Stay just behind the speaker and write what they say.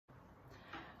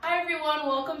everyone,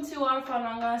 welcome to our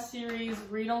Fananga series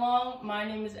read along. My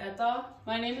name is Edgar.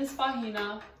 My name is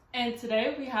Fahina. And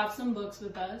today we have some books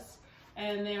with us,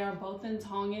 and they are both in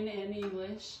Tongan and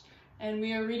English. And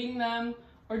we are reading them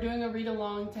or doing a read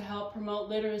along to help promote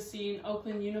literacy in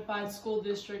Oakland Unified School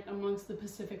District amongst the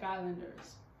Pacific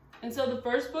Islanders. And so the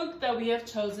first book that we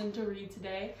have chosen to read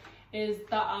today is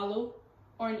The Alu,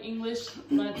 or in English,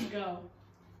 Let's Go.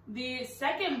 The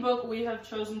second book we have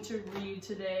chosen to read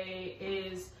today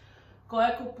is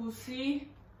Koekupusi,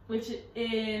 which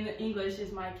in English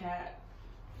is My Cat.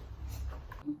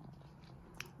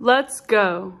 Let's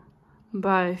Go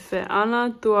by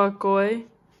Fe'ana Tuakoi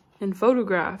and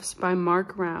photographs by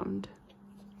Mark Round.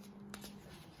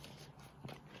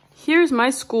 Here's my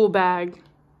school bag.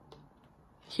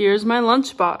 Here's my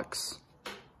lunchbox.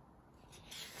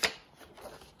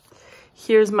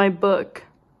 Here's my book.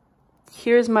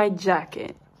 Here's my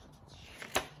jacket.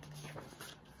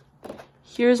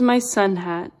 Here's my sun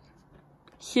hat.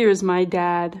 Here's my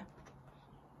dad.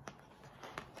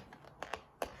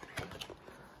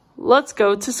 Let's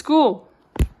go to school.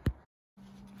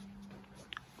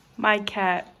 My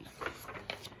Cat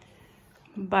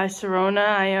by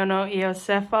Sarona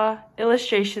Aiono-Iosefa.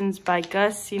 Illustrations by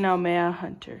Sinaumea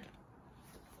Hunter.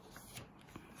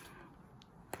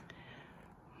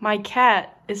 My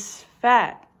cat is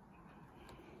fat.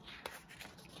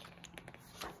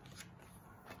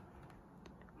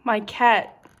 My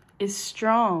cat is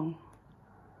strong.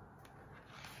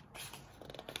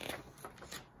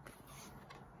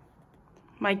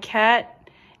 My cat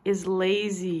is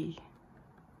lazy.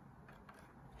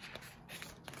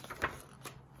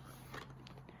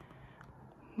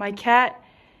 My cat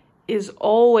is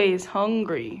always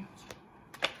hungry.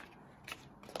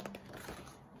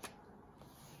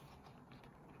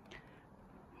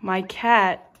 My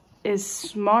cat is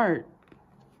smart.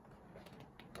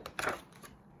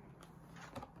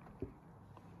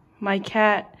 My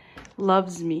cat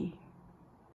loves me.